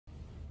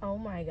Oh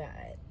my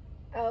god.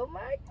 Oh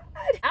my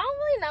god. I don't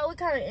really know what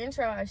kind of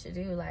intro I should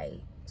do.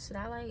 Like, should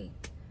I like,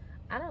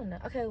 I don't know.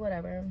 Okay,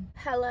 whatever.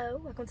 Hello,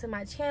 welcome to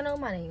my channel.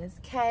 My name is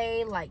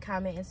Kay. Like,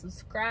 comment, and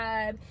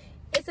subscribe.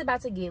 It's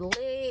about to get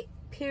lit,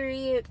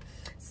 period.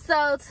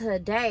 So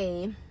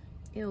today,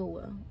 hold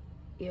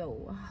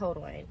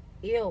on.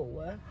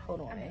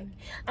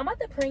 I'm about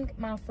to prank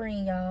my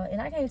friend, y'all,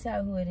 and I can't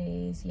tell who it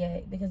is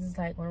yet because it's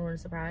like one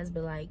surprise,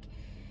 but like,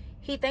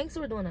 he thinks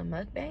we're doing a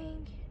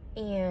mukbang,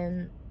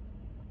 and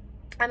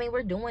I mean,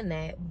 we're doing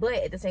that, but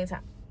at the same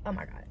time, oh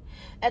my god,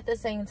 at the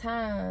same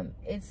time,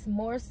 it's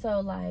more so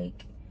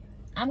like,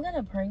 I'm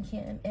gonna prank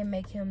him and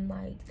make him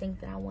like think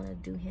that I want to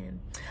do him.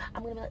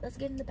 I'm gonna be like, let's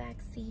get in the back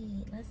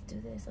seat, let's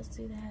do this, let's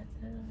do that.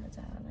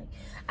 Like,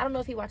 I don't know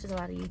if he watches a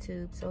lot of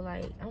YouTube, so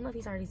like, I don't know if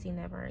he's already seen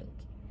that prank.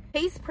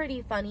 He's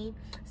pretty funny,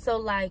 so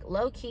like,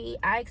 low-key,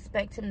 I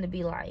expect him to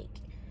be like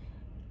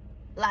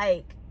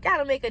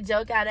gotta make a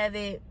joke out of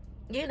it,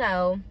 you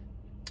know.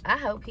 I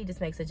hope he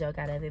just makes a joke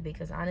out of it,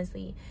 because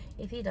honestly,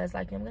 if he does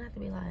like me, I'm gonna have to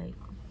be like,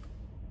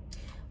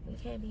 we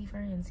can't be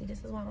friends. See,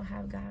 this is why I don't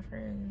have guy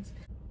friends.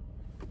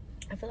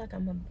 I feel like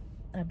I'm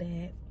a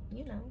bad,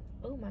 you know.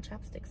 Oh, my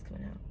chopsticks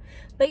coming out.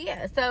 But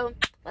yeah, so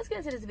let's get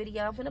into this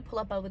video. I'm gonna pull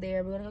up over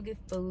there. We're gonna go get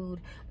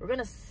food. We're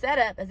gonna set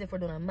up as if we're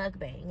doing a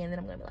mukbang, and then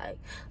I'm gonna be like,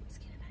 let's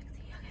get in the back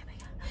seat. Okay, but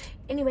yeah.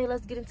 Anyway,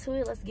 let's get into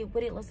it. Let's get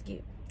with it. Let's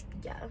get,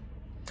 yeah.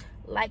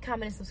 Like,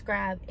 comment, and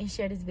subscribe, and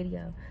share this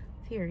video.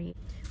 Period.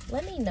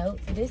 Let me note,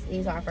 this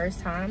is our first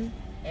time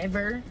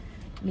ever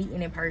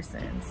meeting in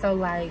person. So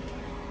like,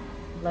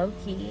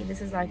 low-key, this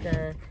is like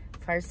a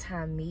first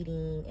time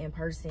meeting in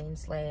person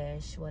 /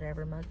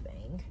 whatever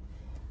mukbang.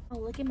 Oh,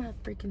 look at my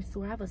freaking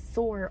sore. I have a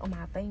sore on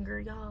my finger,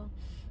 y'all,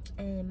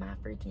 and my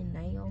freaking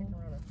nail.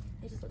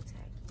 It just looks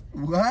tacky.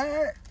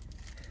 What?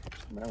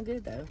 But I'm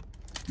good though.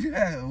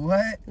 Yeah,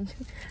 what?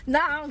 Nah,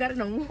 I don't got it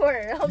no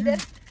more.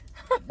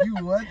 You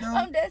what though?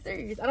 I'm dead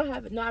serious. I don't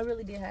have it. No, I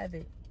really did have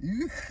it.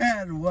 You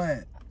had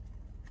what?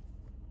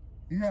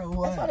 You had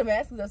what? That's why the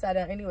mask is upside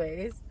down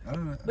anyways. I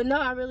don't know. But no,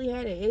 I really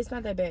had it. It's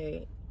not that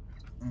bad.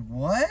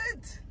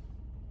 What?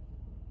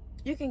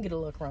 You can get a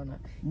little corona.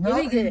 No,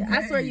 you be good. I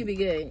ain't. swear you be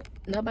good.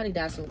 Nobody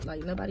dies from,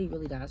 like, nobody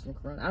really dies from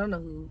corona. I don't know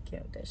who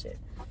killed that shit.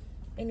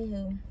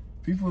 Anywho.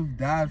 People have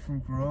died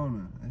from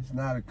corona. It's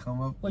not a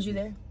come up. Was you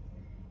there?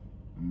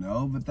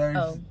 No, but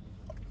there's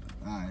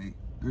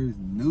there's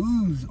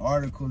news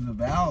articles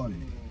about it.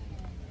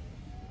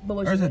 But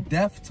was there's you a there?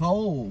 death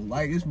toll.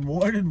 Like, it's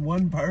more than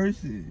one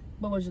person.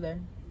 But was you there?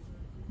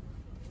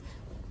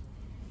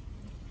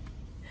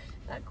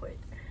 Not quick.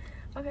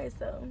 Okay,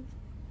 so.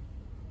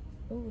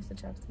 Ooh, it's the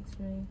chopsticks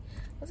for me.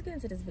 Let's get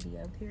into this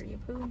video, period.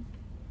 Poo.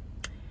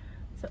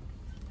 So,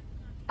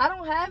 I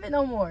don't have it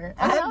no more.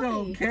 I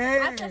don't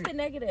care. I tested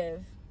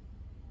negative.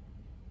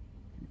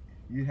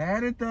 You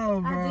had it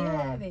though, bro. I did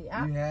have it.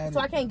 You had so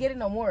it. I can't get it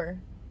no more.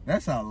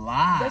 That's a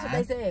lie. That's what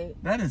they said.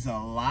 That is a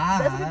lie.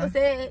 That's what people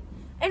said.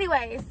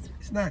 Anyways.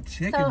 It's not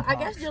chicken So, pox. I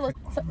guess you're I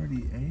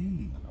already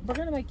ate. We're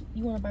gonna make,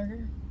 you want a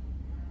burger?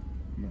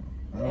 No,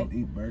 I don't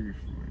eat burgers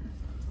for real.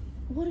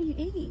 What do you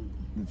eat?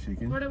 The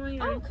chicken.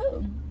 Oh,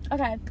 cool.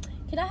 Okay.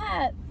 Can I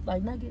have,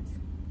 like, nuggets?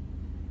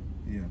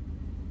 Yeah.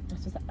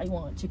 That's just, I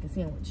want a chicken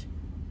sandwich.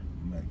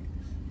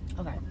 Nuggets.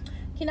 Okay.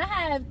 Can I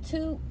have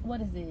two,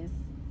 what is this?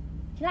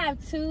 Can I have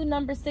 2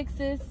 number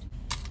 6s?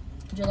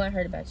 Jill, I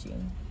heard about you.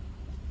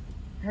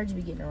 I heard you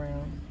be getting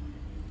around.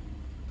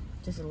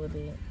 Just a little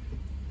bit.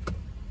 A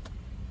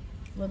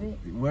little bit.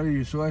 What are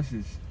your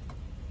sources?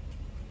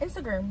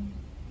 Instagram.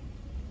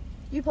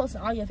 You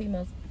posting all your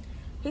females.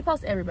 He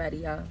posts everybody,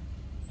 y'all.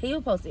 He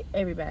will post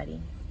everybody.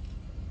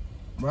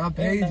 My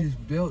page Everybody. is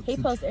built He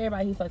posts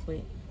everybody he fucks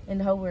with in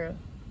the whole world.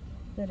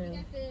 Literally.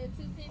 Got the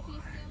 210 piece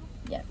still?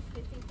 Yep.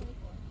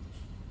 1524.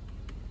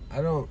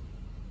 I don't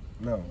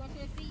know. You want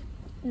your receipt?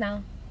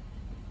 No.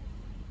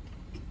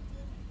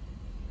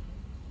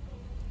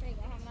 There you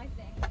go. Have a nice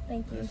day.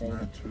 Thank you. That's baby.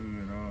 not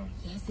true at all.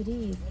 Yes, it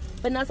is.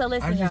 But no, so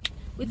listen, I y'all. just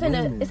We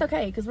finna, booming. it's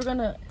okay, because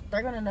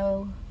they're gonna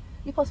know.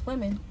 You post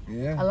women.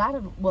 Yeah. A lot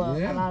of,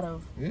 Yeah. a lot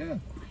of. Yeah.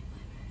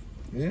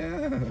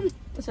 Yeah.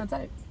 What's your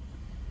type?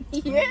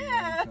 Type,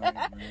 Yeah.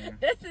 man.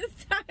 This is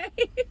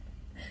type.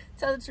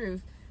 Tell the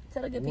truth.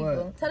 Tell the good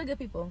people. What? Tell the good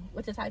people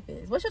what your type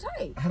is. What's your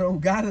type? I don't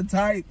got a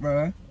type,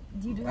 bro.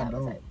 You do I have a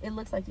don't. type. It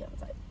looks like you have a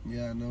type.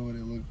 Yeah, I know what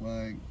it looked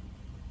like.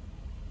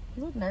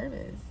 You look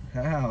nervous.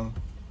 How?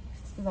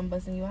 Because I'm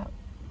busting you out.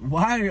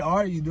 Why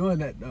are you doing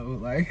that though?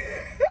 Like,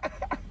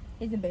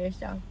 He's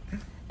embarrassed, y'all.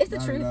 It's the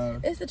Not truth. at all.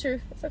 It's the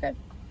truth. It's okay.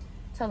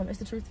 Tell him it's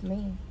the truth to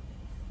me.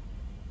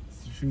 it's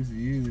the truth to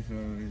you, so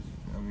it's,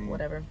 I mean,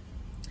 Whatever.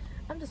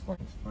 I'm just funny.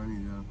 It's funny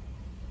though.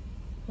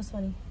 What's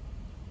funny?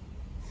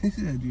 He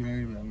said you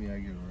heard about me. I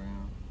get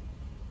around.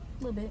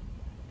 A little bit.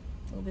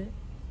 A little bit.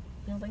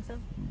 You don't think so?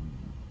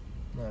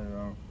 Not at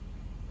all.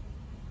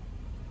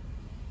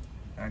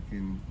 I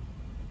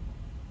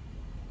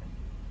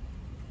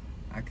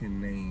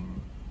can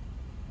name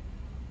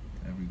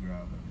every girl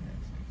I've ever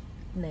had sex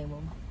with. Name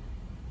them.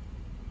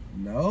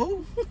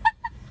 No?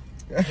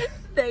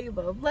 Name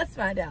them. Let's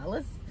find out.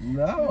 Let's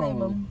No. name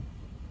them.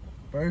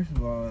 First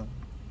of all,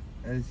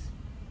 that's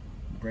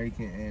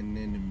breaking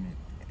anonymity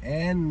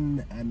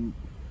and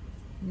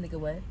Nigga,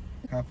 what?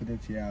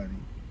 confidentiality.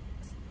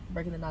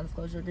 Breaking the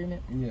non-disclosure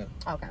agreement? Yeah.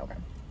 Okay.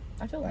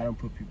 I feel I that. don't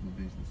put people's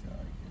business out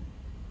like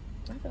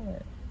that. I feel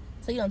that.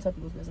 So you don't tell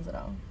people's business at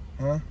all?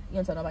 Huh? You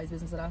don't tell nobody's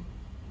business at all?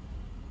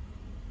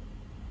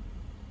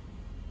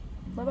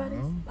 Nobody's?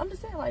 No. I'm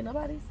just saying, like,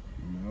 nobody's.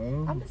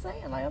 No. I'm just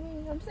saying, like, I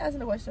mean, I'm just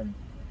asking a question.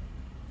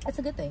 That's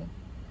a good thing.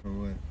 For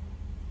what?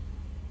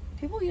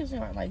 People usually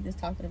aren't like this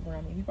talkative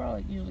around me. People are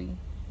like usually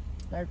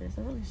nervous.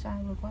 They're really shy,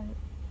 real quiet.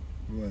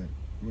 What?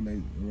 When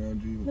they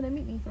around you? When they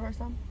meet me for the first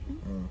time.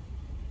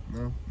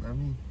 No, not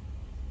me.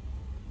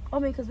 I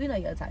mean, because we know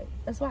you're type.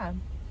 That's why.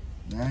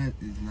 That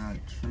is not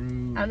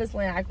true. I'm just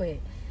playing. I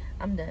quit.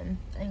 I'm done.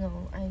 I ain't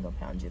gonna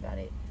pound you about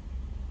it.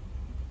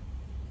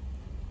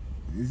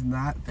 It's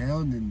not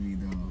pounding me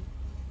though.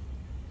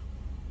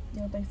 You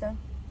don't think so?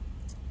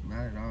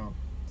 Not at all.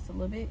 Just a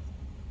little bit.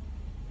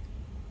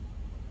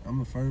 I'm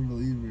a firm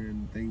believer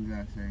in the things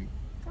I say.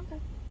 Okay.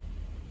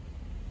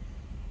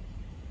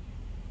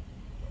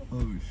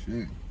 Oh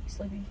shit.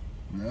 Sleepy.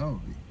 No,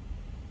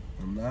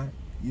 I'm not.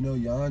 You know,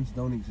 yawns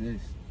don't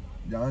exist.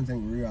 Yawns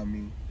ain't real. I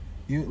mean,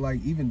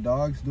 even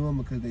dogs do them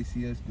because they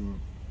see us do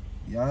them.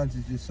 Yawns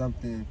is just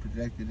something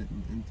projected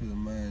into the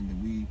mind that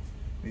we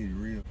made it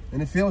real,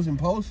 and it feels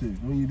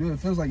impulsive when you do it. It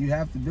feels like you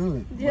have to do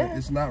it, Yeah. but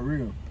it's not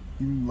real.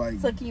 You like.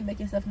 So can you make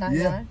yourself not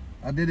Yeah, yawn?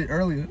 I did it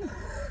earlier. Oh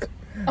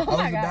I was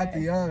my about God. to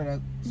yawn and I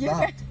You-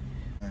 stopped.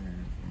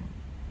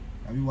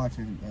 I be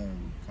watching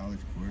college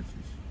courses.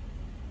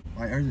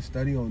 Like, there's a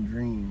study on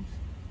dreams,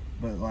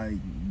 but like,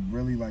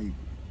 really, like,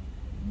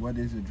 what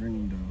is a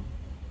dream though?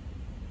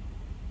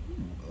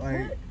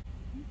 Like, What?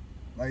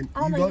 like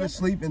I don't you know, go you to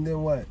sleep and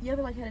then what? You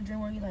ever like had a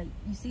dream where you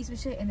see some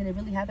shit and then it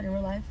really happened in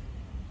real life?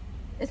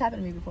 It's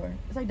happened to me before.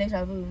 It's like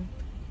deja vu. You know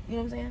what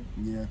I'm saying?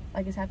 Yeah,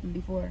 Like it's happened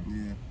before.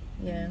 yeah.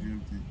 Yeah. You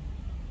dreamt it.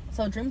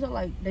 So dreams are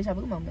like deja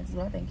vu moments is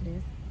what I think it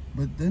is.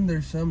 But then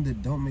there's some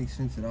that don't make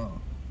sense at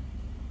all.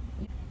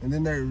 And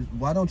then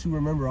why don't you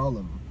remember all of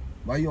them?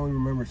 Why you only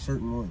remember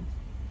certain ones?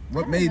 I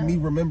What don't made know. me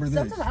remember this?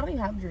 Sometimes I don't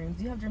even have dreams.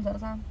 Do you have dreams all the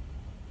time?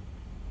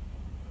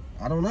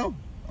 I don't know.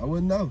 I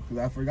wouldn't know because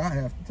I forgot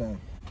half the time.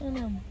 I don't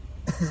know.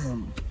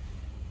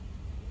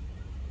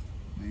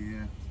 But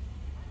yeah,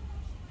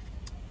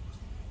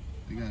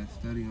 they got a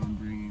study on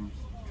dreams,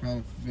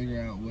 trying to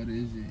figure out what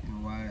is it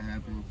and why it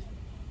happens,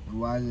 and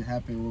why does it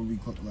happen when we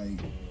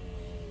like.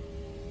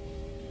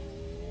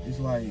 It's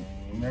like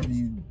whenever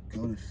you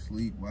go to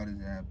sleep, why does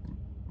it happen?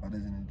 Why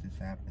doesn't it just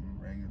happen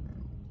regularly?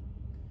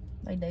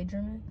 Like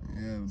daydreaming?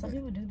 Yeah, Some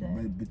people do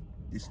that. But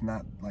it's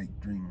not like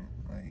dreaming.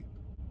 Like,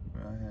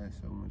 bro, I had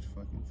so much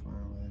fucking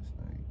fun last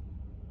night.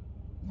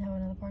 You have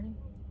another party?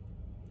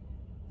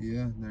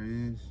 Yeah, there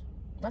is.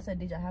 I said,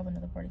 did y'all have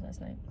another party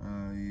last night?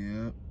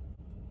 Yep.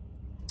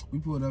 We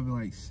pulled up at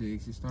like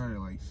 6. It started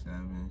at like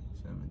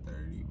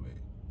 7:30, but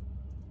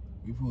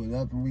we pulled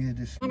up and we had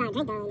just. I'm not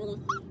drink though, nigga.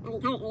 I'll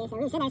be tired, nigga. So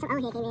we were sitting there, some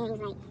old head came in, he was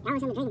like, y'all want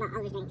something to drink about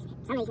all those drinks.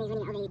 Some of these things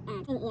really overly,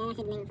 yeah, I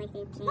said the name of the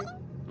place too. Yeah.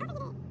 I don't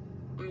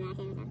know, I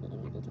said it was not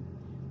future.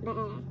 But,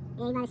 yeah,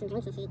 he bought us some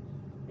drinks and shit.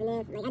 And then,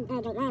 like, I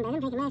drank mine, but I'm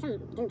drinking mine, some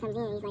dude comes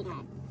in, he's like,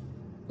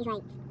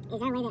 is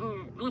there a way to, I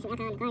got some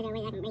alcohol in the car, is there a way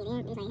that I can bring it in?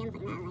 He's like, hell,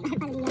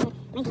 fucking no. Like, I'm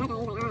fucking drink some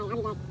alcohol. He's like, alright, I'll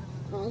be back.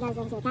 Yeah, he goes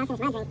into the car, finish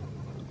my drink.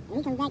 And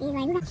he comes back, he's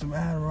like, who got Some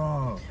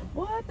Adderall.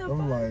 What the I'm fuck?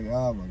 like,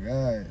 oh my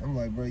god. I'm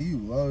like, bro, you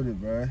loaded,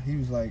 bro. He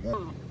was like, He was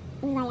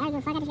like, I don't give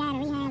a fuck, I just got out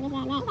of rehab, this,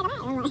 that, and that. And I'm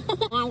like, yeah,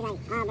 he's like, oh, bro,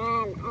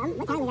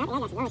 what time is it? I think I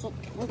got some other shit.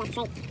 He's about to say.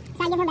 So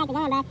I give him back the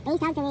gun, bro. And he's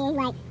talking to me, he's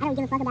like, I don't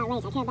give a fuck about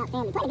race, I care about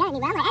family. Put the gun at me,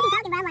 bro. I'm like, as he's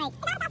talking, bro, I'm like,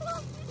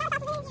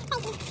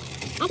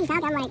 as he's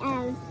talking, I'm like,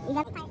 you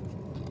got the part.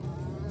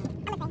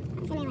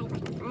 I'm sitting there like, what the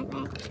fuck,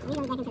 bro? And he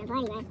goes back into the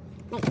party, bro.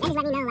 Like, that just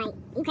let me know, like,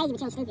 you crazy but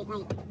you ain't stupid,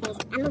 like, cause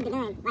I moved the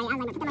gun. Like, I was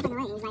like, put that motherfucker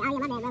away. He was like, oh yeah,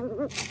 my bad, bro. Woo, woo.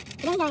 But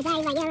then he goes inside,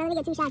 he's like, yeah, let me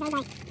get 2 shots. I was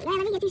like, yeah,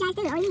 let me get 2 shots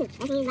too, on you. And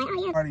he was like,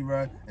 oh yeah. party,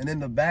 bro. And in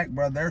the back,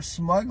 bro, they're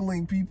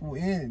smuggling people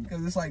in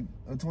because it's like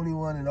a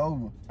 21 and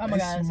over. Oh my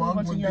God, it's a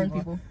bunch of young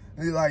people.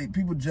 They like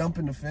people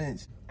jumping the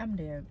fence. I'm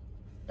dead.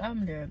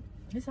 I'm dead.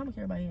 This time I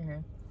care everybody in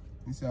here.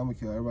 He said, I'm gonna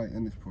kill everybody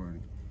in this party.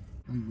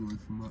 We're doing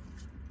too much.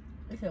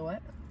 You said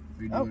what?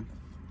 We're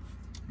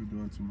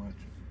doing too much.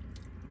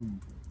 Ooh,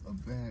 a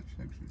bad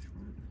sex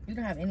experience. You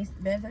don't have any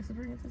bad sex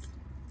experiences?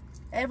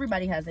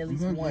 Everybody has at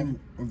least one.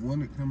 Of one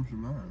that comes to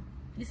mind.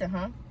 You said,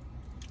 huh? I'm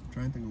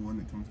trying to think of one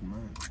that comes to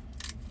mind.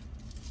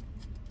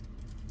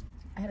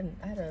 I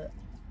had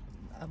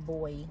a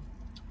boy.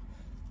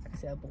 I can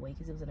say a boy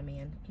because it wasn't a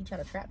man. He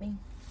tried to trap me.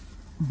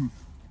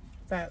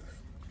 Facts.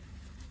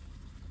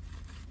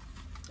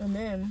 And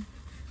then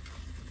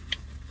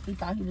he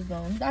thought he was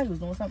doing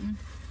something.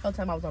 The whole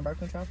time I was on birth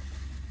control.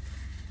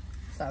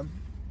 So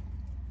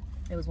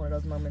it was one of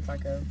those moments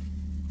like a.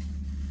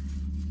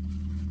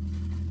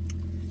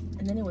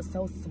 And then it was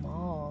so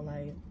small.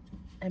 Like,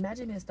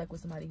 imagine being stuck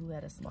with somebody who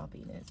had a small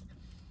penis.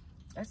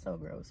 That's so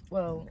gross.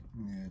 Well,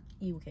 Yeah.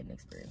 you couldn't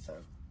experience so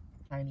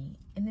tiny.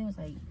 And then it was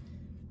like,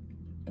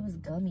 it was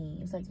gummy.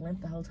 It was like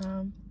limp the whole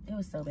time. It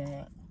was so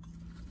bad.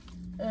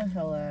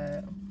 Hell,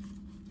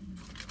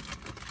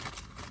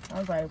 I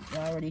was like,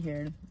 you're already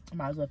here. I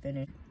might as well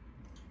finish.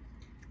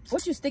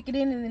 What, you stick it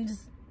in and then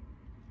just...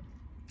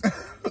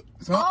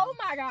 oh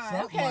my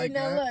God. Okay, like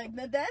no, that.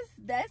 look.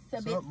 That's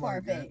a bit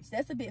far-fetched. Like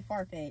that's a bit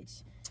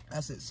far-fetched. I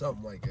said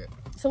something like that.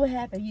 So what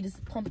happened? You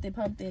just pumped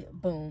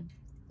it, boom.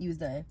 You was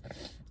done.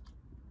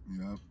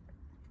 Yep.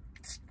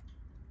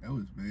 That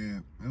was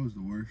bad. That was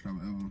the worst I've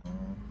ever.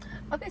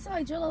 Okay, so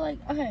like, Drilla, like,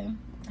 okay,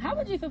 how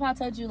would you feel if I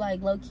told you,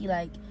 like, low-key,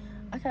 like,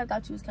 I kind of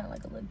thought you was kind of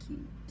like a little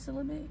cute. Just a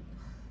little bit.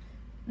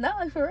 Not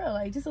like for real,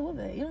 like, just a little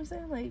bit. You know what I'm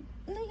saying? Like,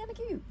 you know, you're kind of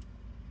cute.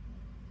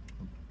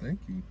 Thank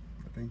you.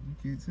 I think you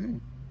cute too.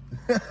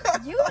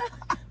 You,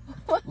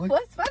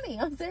 what's funny?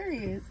 I'm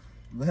serious.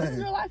 Man, this is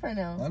real life right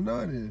now. I know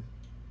it is.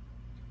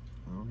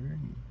 I'm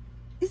hearing you.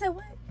 You said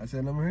what? I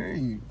said I'm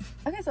hearing you.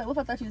 Okay, so what if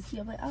I thought you was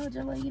cute? I'm like, oh,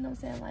 Drilla, you know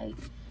what I'm saying? Like,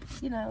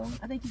 you know,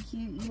 I think you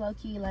cute, you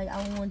low-key. Like,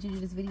 I don't want you to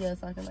do this video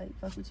so I can, like,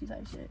 fuck with you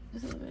type shit.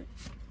 Just a little bit.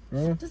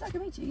 Huh? Just so I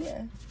can meet you,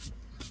 yeah.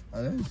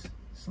 Oh, that's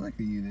slick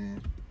of you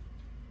then.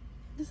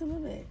 Just a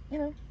little bit, you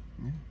know.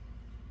 Yeah.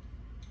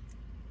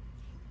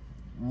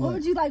 What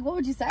would you like? What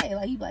would you say?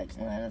 Like, you be like,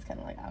 well, that's kind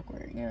of like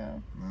awkward, you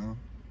know? No,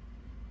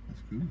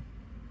 that's cool.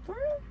 For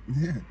real?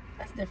 Yeah.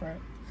 That's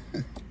different.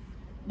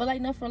 But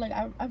like, no, for like,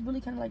 I really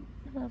kind of like,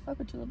 I want to fuck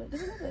with you a little bit,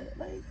 just a little bit,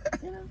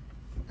 like, you know.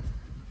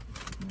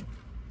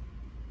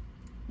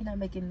 You're not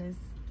making this.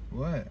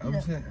 What?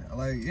 I'm saying,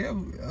 like, yeah,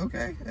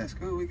 okay, that's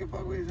cool. We can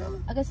fuck with each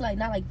other. I guess like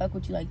not like fuck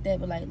with you like that,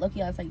 but like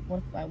lucky I was like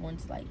I want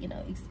to like, you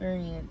know,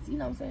 experience, you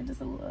know what I'm saying, just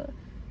a little,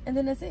 and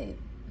then that's it,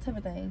 type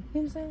of thing. You know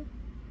what I'm saying?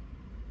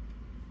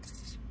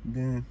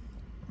 Then,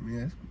 I mean,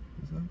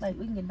 that's like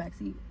we can get a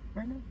backseat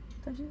right now,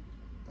 type shit.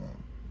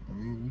 I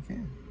mean, we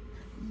can.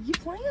 You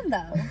playing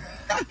though?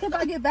 If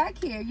I get back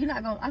here, you're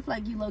not gonna. I feel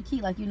like you low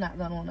key, like you're not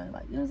gonna wanna,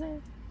 like, you know what I'm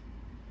saying?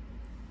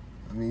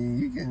 I mean,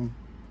 you can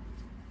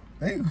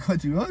think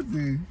what you want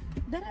to.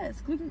 That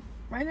is. We can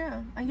right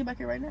now. I can get back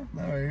here right now.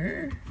 Not right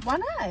here. Why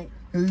not?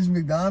 Cause it's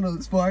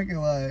McDonald's parking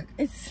lot.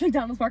 It's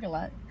McDonald's parking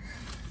lot.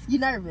 You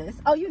nervous?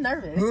 Oh, you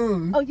nervous?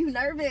 Who? Oh, you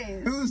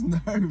nervous? Who's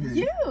nervous?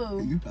 You.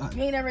 You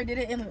ain't never did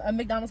it in a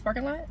McDonald's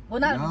parking lot?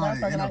 Well, not a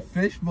McDonald's parking in lot. a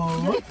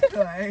fishbowl.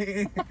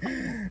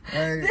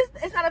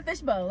 It's not a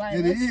fishbowl. Like,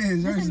 it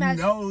is. There's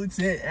no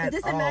tent at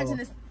just all. imagine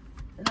it's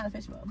not a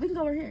fishbowl. We can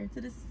go over here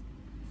to this,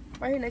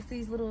 right here next to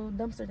these little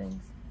dumpster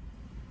things.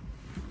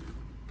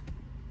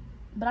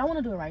 But I want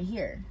to do it right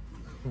here.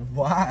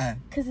 Why?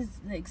 Because it's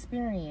the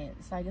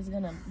experience. Like, it's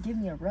going to give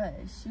me a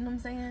rush. You know what I'm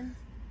saying?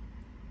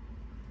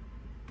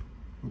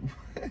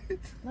 What?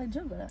 Like,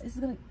 Drilla, it's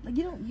gonna, like,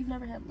 you've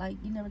never had, like,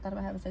 you never thought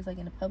about having sex, like,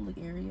 in a public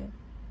area?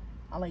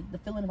 I like the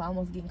feeling of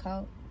almost getting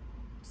caught.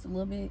 Just a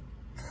little bit.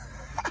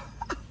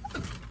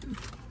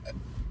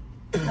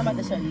 I'm about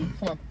to show you.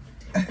 Come on.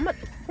 I'm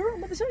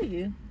about to show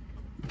you.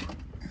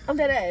 I'm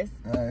dead ass.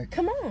 All right.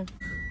 Come on.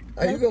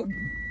 Are you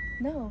going?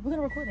 No, we're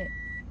gonna record it.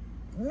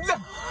 No.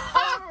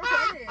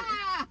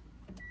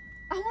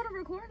 I want to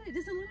record it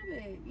just a little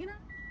bit, you know?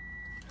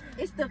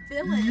 It's the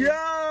feeling.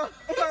 Yo.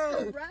 It's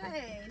the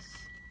rush.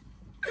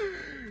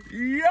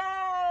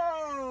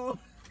 Yo.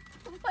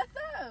 What's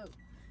up?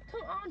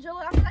 Come on,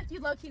 Drilla. I feel like you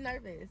low-key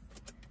nervous.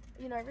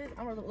 You nervous?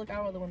 I'm gonna look.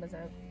 I'll roll the windows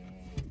up.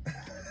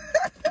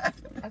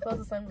 I close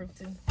the sunroof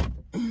too.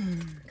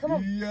 Come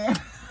on. Yeah.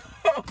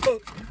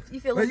 You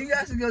feel? But you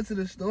guys should go to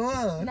the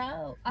store.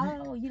 No.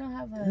 Oh, you don't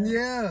have a.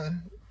 Yeah.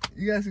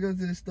 You guys should go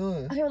to the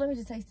store. Okay, well, let me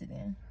just taste it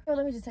then.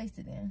 Let me just taste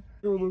it then.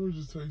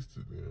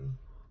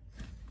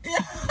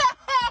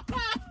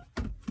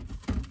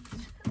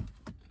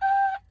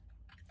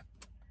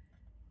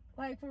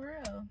 Like, for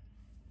real.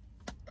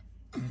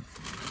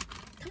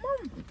 Come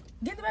on.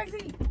 Get in the back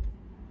seat.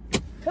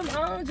 Come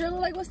on, Drilla.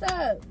 Like, what's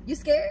up? You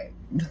scared?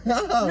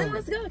 No. No,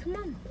 let's go. Come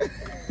on.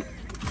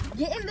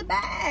 Get in the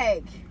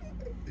bag.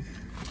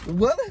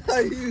 What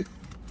are you?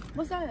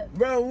 What's up?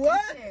 Bro,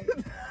 what?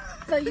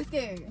 So you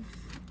scared?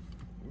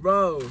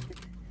 Bro.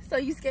 So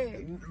you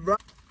scared?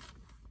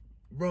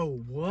 Bro,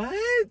 what?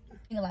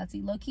 A lot to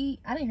you, low key.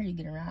 I didn't hear you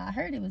get around. I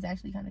heard it was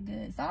actually kind of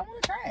good, so I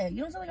want to try it.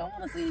 You know what I'm saying? Like, I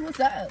want to see what's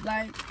up.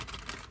 Like,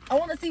 I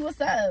want to see what's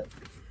up.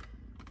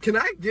 Can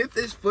I get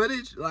this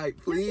footage, like,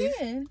 please? You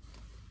can.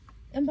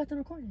 I'm about to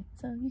record it,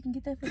 so you can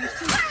get that footage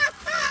too.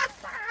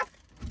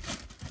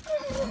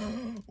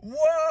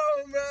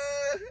 Whoa,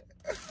 man.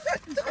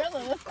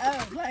 Drilla, what's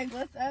up? Like,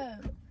 what's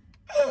up?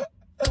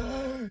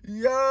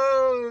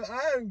 Yo,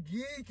 I'm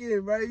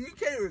geeking, bro. You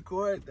can't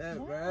record that,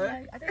 bro.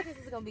 Like, I think this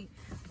is gonna be.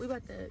 We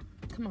about to.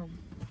 Come on.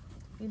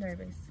 You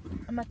nervous?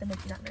 I'm about to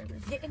make you not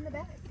nervous. Get in the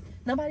bag.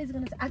 Nobody's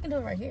gonna. I can do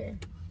it right here,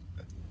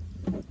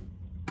 but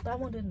I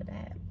won't do it in the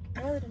bag.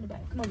 I'd rather do it in the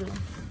bag. Come on, Drilla.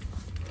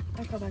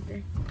 I'll go back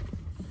there.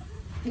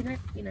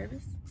 You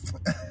nervous?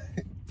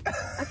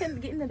 I can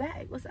get in the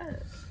bag. What's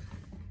up?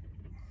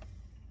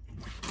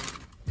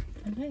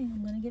 Okay,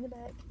 I'm gonna get in the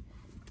bag.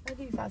 I'll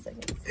give you 5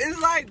 seconds. It's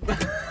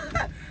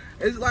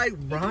like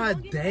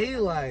broad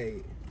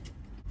daylight.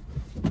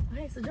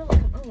 Okay, so Drilla,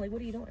 come on. Like,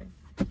 what are you doing?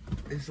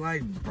 It's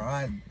like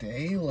broad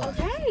daylight.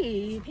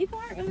 Okay, people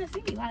aren't gonna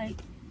see. Like,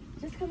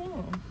 just come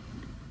on.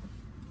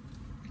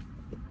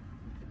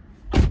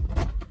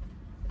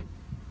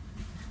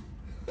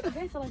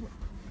 Okay, so like,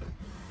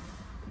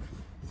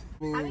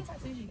 I mean, how many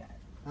tattoos you got?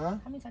 huh?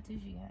 How many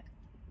tattoos you got?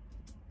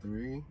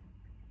 3.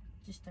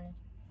 Just 3.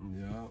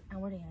 Yeah.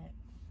 And where they at?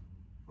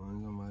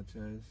 One's on my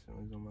chest,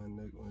 one's on my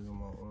neck, one's on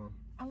my arm.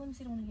 Oh, let me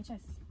see the one on your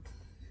chest.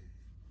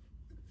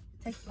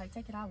 Take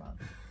it all off.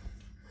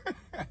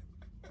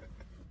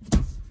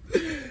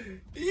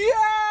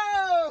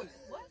 Yo!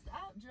 What's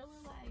up,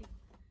 Drilla? Like,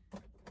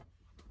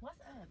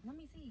 what's up? Let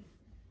me see.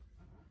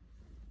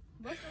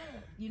 What's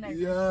up? You nervous?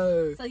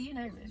 Yo. So you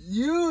nervous?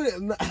 You,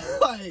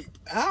 like,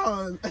 I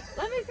don't...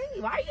 Let me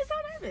see. Why are you so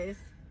nervous?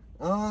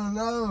 I don't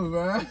know,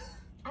 bro.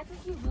 I think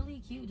you're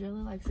really cute,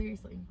 Drilla. Like,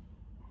 seriously.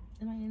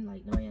 Am I in,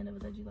 like, nobody never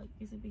told you, like,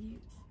 you're super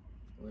cute?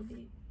 A little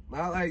bit?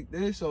 Not like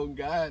this, on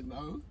God,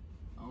 no.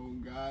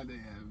 On God, they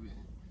haven't.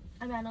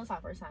 I mean, I know it's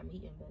our first time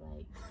meeting, but,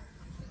 like,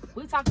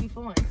 we talked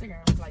before on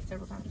Instagram, like,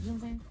 several times. You know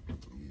what I'm saying?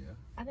 Yeah.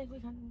 I think we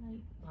kind of,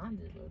 like,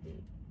 bonded a little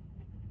bit.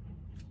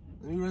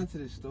 Let me run to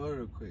the store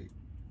real quick.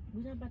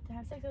 We're not about to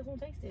have sex. I just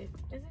want to taste it.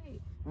 That's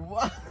it.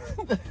 What?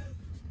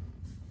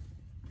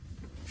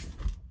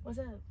 What's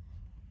up?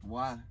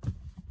 Why?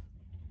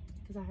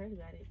 Because I heard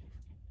about it.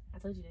 I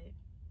told you that.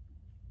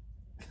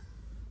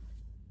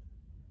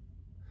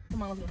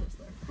 Come on, let's go to the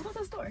store. We're going to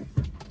the store.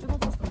 We're going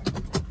to the store.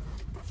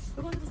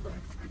 We're going to the store.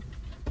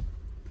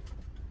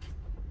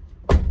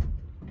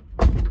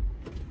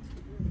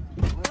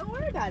 Don't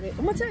worry about it.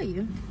 I'm going to tell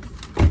you.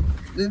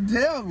 Then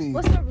tell me.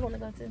 What store we want to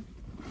go to?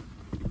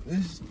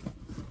 This,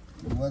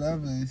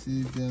 whatever it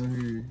is down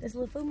here. This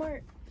little food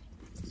mart?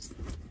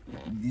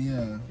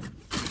 Yeah.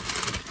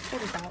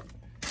 Check this out.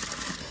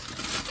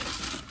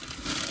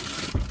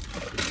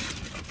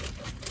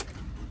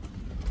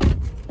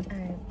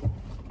 Alright.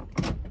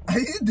 Are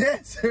you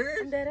dead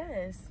serious? I'm dead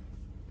ass.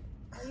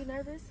 Are you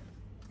nervous?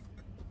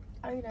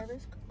 Are you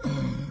nervous?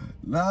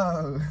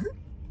 No.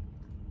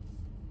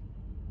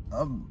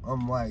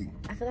 I'm like,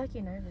 I feel like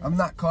you're nervous. I'm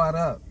not caught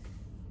up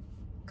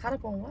Caught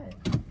up on what?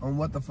 on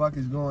what the fuck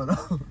is going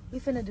on. We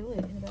finna do it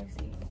in the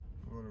backseat.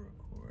 I want to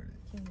record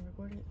it. Can we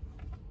record it?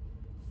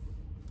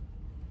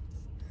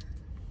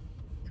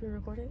 Can we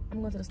record it? I'm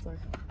going to the store.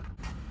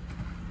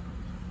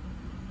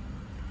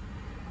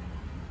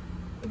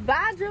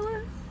 Bye,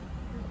 Drilla.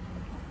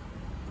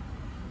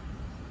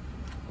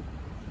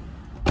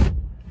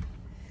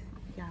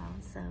 Y'all,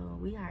 so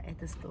we are at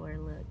the store.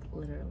 Look,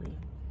 literally.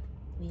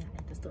 We are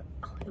at the store.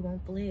 Oh, it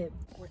won't flip.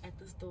 We're at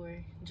the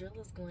store.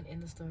 Drilla's going in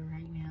the store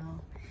right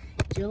now.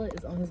 Drilla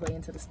is on his way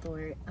into the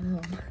store.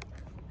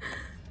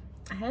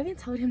 I haven't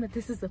told him that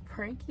this is a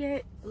prank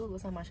yet. Ooh,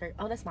 what's on my shirt?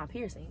 Oh, that's my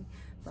piercing.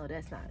 No,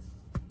 that's not.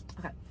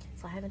 Okay,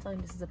 so I haven't told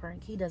him this is a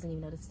prank. He doesn't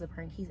even know this is a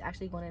prank. He's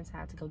actually going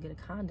inside to go get a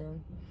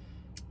condom.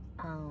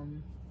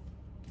 I'm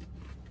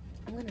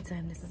gonna tell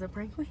him this is a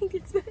prank when he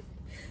gets back.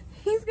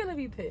 He's gonna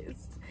be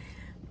pissed.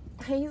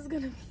 He's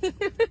gonna be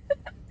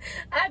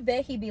I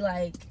bet he'd be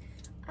like,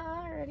 I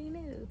already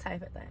knew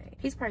type of thing.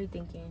 He's probably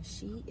thinking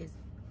she is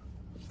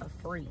a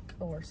freak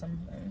or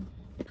something.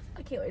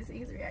 I can't wait to see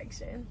his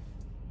reaction.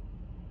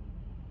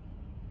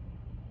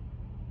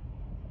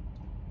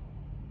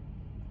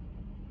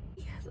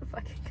 He has a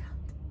fucking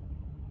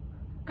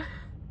condom.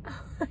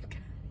 Oh my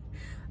god.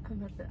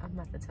 I'm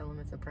about to tell him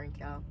it's a prank,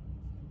 y'all.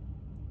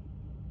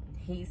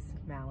 He's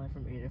smiling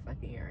from ear to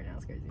fucking ear right now.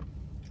 It's crazy.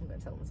 I'm gonna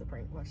tell him it's a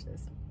prank. Watch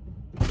this.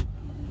 I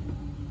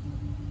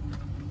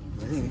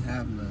ain't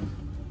have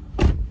none.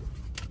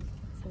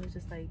 So it's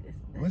just like this.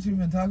 What you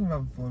been talking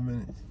about for 4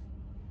 minutes?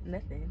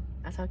 Nothing.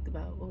 I talked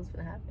about what was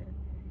gonna happen.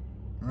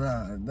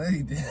 Nah, no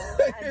you didn't.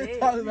 I You did.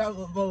 talking about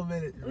for 4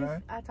 minutes,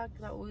 right? I talked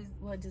about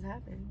what just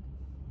happened.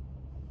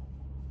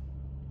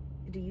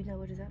 Do you know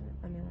what just happened?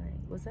 I mean, like,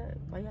 what's up?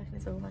 Why you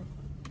acting so like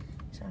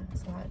shy?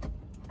 So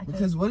I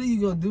Because what are you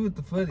gonna do with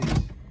the footage?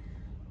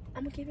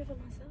 I'm gonna keep it for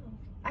myself.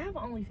 I have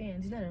an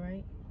OnlyFans. You know that,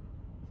 right?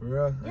 For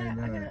real? Yeah, I I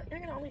know.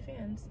 got an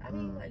OnlyFans. I be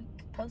like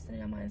posting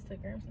it on my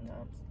Instagram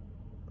sometimes.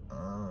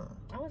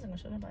 I wasn't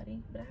gonna show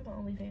nobody, but I have an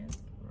OnlyFans.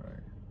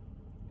 Right.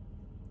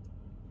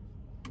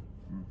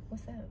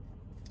 What's up?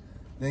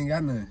 They ain't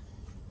got none.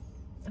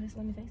 Just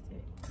let me taste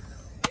it.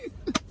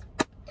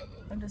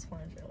 I'm just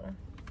fine, Drilla.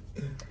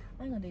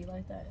 I ain't gonna do you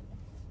like that.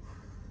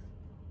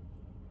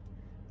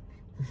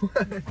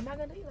 What? I'm not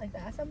gonna do you like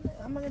that.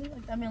 I'm not gonna do you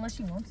like that. I mean, unless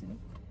you want to.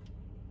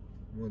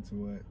 Want to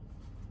what?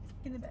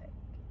 Get it back.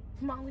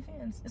 For my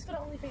OnlyFans. It's for the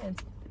OnlyFans.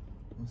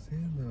 What's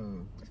that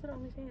though? It's for the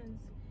OnlyFans.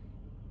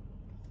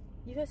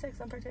 You've had sex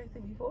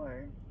unprotected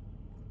before.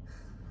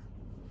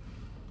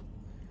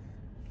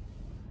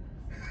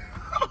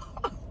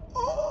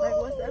 Like,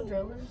 what's up,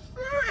 Drilla?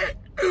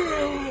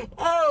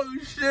 Oh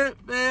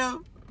shit,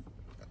 man.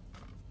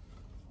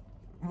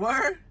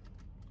 Where?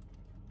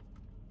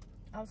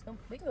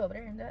 We can go over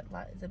there and that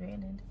lot is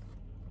abandoned.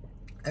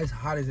 It's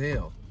hot as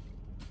hell.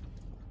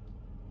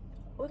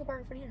 We can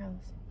park in front of your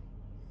house.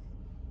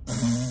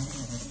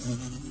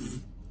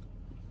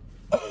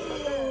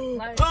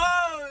 Like,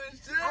 Oh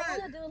shit! I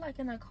wanna do it like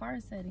in a car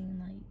setting.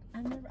 Like,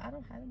 I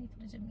don't have any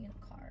footage of me in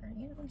a car.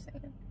 You know what I'm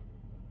saying?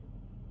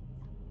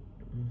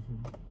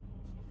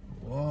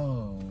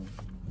 Whoa.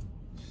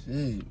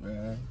 Shit,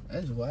 man.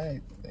 That's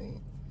whack,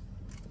 thing.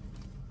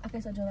 Okay,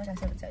 so Joe, like I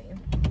said to tell you.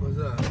 What's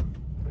up?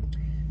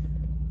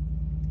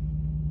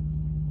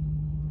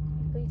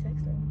 Who you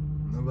texting?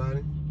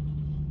 Nobody?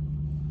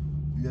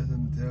 You got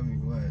something to tell me?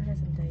 What? I got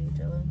something to tell you,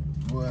 Joe.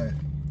 What?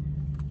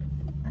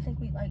 I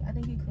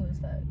think you cool as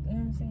fuck. You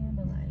know what I'm saying?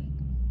 But like,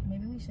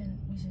 maybe we shouldn't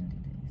do this.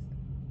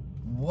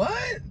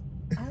 What?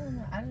 I don't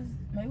know.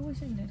 Maybe we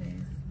shouldn't do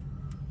this.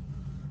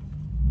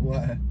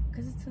 What?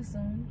 Cause it's too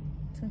soon,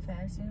 too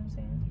fast. You know what I'm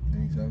saying?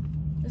 Think so?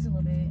 Just a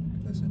little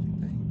bit. That's what you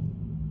think.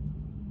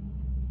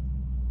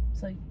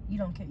 So you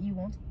don't care? You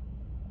want to?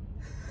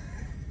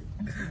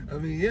 I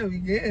mean, yeah, we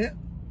can.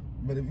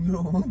 But if you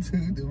don't want to,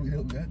 then we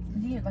don't got to.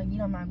 You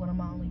don't mind going on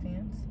my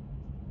OnlyFans?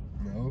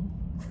 No.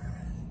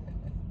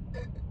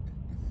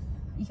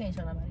 You can't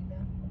show nobody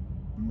though.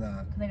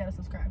 Nah. Cause they gotta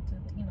subscribe to,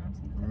 you know what I'm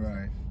saying?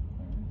 Right.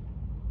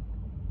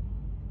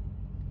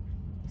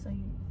 So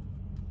you,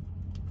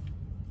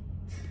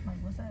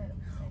 like, what's that?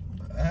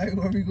 Alright,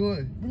 where we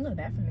going? We can go to the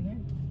bathroom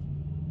again.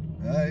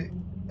 Alright.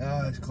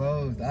 Oh, it's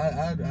closed.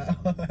 I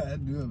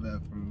do a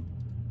bathroom.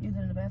 You did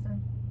it in the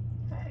bathroom?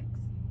 Facts.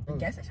 The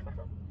gas station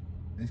bathroom?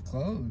 It's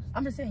closed.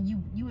 I'm just saying,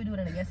 you would do it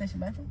in a gas station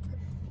bathroom?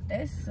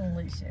 That's some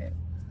lit shit.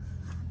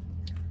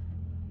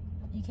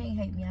 You can't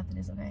hate me after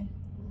this, okay?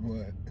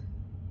 What?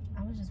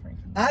 I was just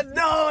pranking you. I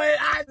know it!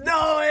 I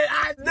know it!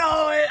 I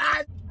know it!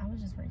 I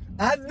was just pranking you.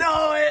 I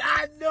know it!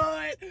 I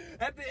know it!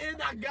 At the end,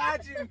 I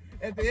got you.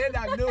 At the end,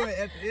 I knew it.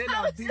 At the end, I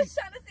I was peeped. just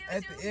trying to see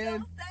what you was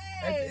gonna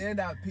say. At the end,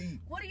 I peeped.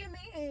 What do you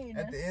mean?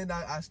 At the end,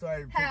 I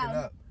started picking How?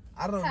 up.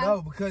 I don't How?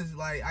 know, because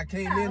like I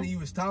came How? in and you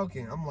was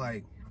talking. I'm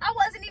like, I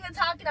wasn't even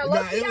talking.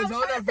 Nah, it was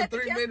on there for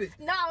 3 minutes.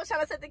 No, I was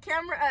trying to set the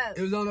camera up.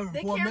 it was on there for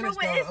The 4 camera minutes.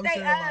 wouldn't I'm stay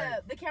saying up.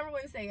 like, The camera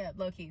wouldn't stay up,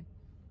 low key.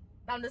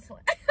 I'm just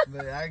playing.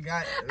 but I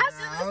got. I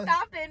should have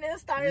stopped it and then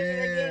started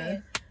it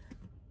again.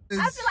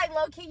 I feel like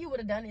low key you would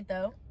have done it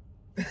though.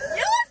 You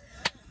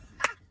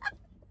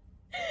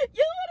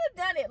would have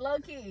done it low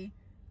key.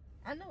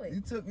 I knew it.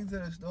 You took me to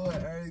the store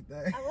and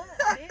everything.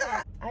 I did.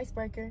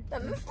 Icebreaker.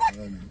 That's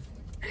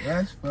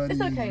funny.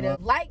 It's okay though.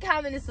 Like,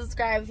 comment, and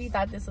subscribe if you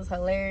thought this was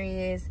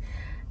hilarious.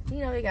 You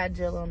know we got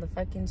Drilla on the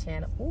fucking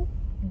channel. Ooh,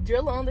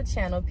 Drilla on the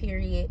channel,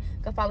 period.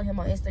 Go follow him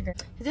on Instagram.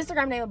 His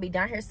Instagram name will be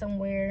down here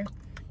somewhere,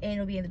 and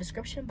it'll be in the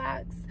description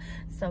box.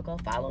 So go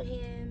follow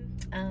him.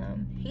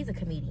 He's a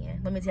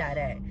comedian. Let me tell you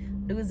that.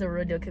 Dude's a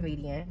real deal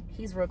comedian.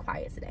 He's real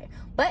quiet today,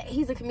 but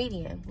he's a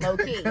comedian, low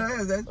key.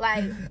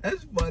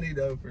 That's funny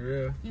though, for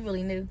real. You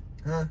really knew?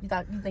 Huh?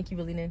 You think you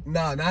really knew?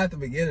 No, not at the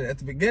beginning. At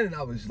the beginning,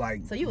 I was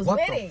like, so you was what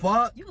with the it.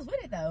 fuck? You was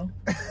with it though.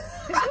 You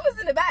was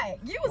in the back.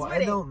 You was with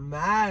It it. don't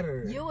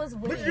matter. You was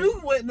with but it. you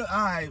went. All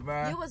right,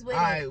 bro. You was with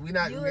all it. right, we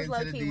not you gonna was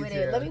get into low the key with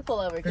details. it. Let me pull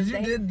over because you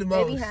did the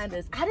most. They behind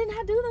us. I didn't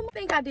have to do them. I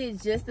think I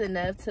did just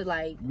enough to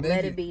like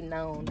let it be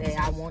known that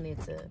I wanted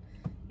to.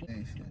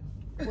 Hey,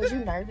 shit. Was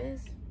you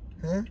nervous?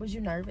 Huh? Was you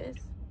nervous?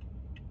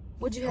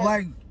 Would you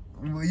have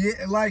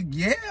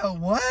yeah,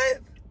 what?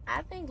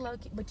 I think low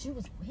key, but you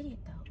was with it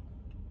though.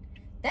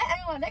 That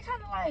ain't like that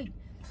kind of like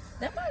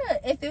that might have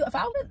if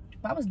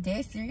I was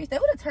dead serious, that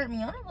would have turned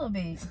me on a little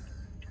bit.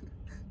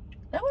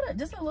 That would have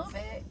just a little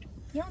bit.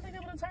 You don't think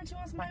that would have turned you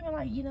on? Somebody been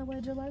like, you know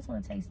what, Jill, I just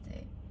want to taste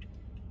it.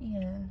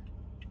 Yeah.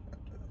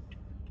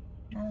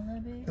 Not a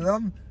little bit.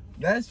 Cause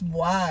that's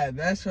why.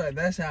 That's right.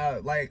 That's how.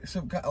 Like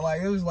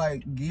it was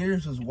like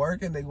gears was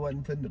working. They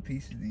wasn't putting the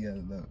pieces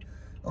together though.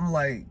 I'm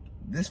like,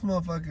 this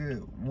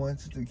motherfucker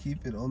wants to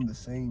keep it on the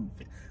same.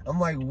 I'm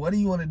like, what do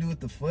you want to do with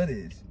the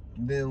footage?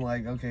 Then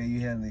like, okay, you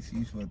had an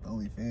excuse for the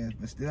OnlyFans,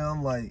 but still,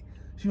 I'm like,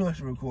 she wants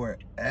to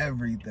record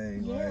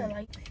everything. Yeah,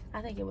 like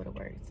I think it would have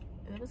worked.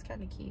 It was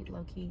kind of cute,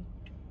 low key.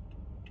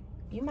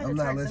 You might have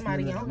turned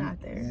somebody on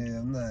out there. Yeah,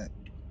 I'm not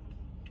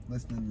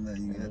listening to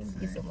nothing you got to say.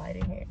 Get some light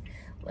in here,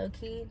 low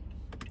key.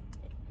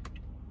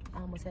 I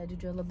almost had you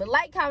Drilla, but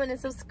like, comment, and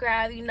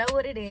subscribe. You know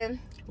what it is.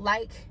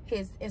 Like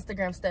his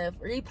Instagram stuff,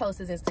 repost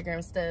his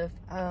Instagram stuff.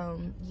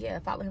 Yeah,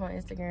 follow him on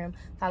Instagram.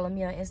 Follow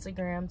me on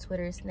Instagram,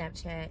 Twitter,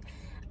 Snapchat,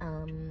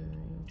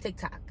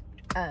 TikTok,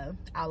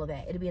 all of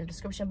that. It'll be in the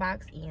description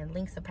box, and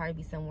links will probably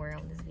be somewhere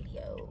on this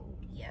video.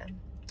 Yeah,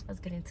 let's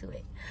get into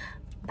it.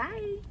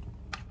 Bye.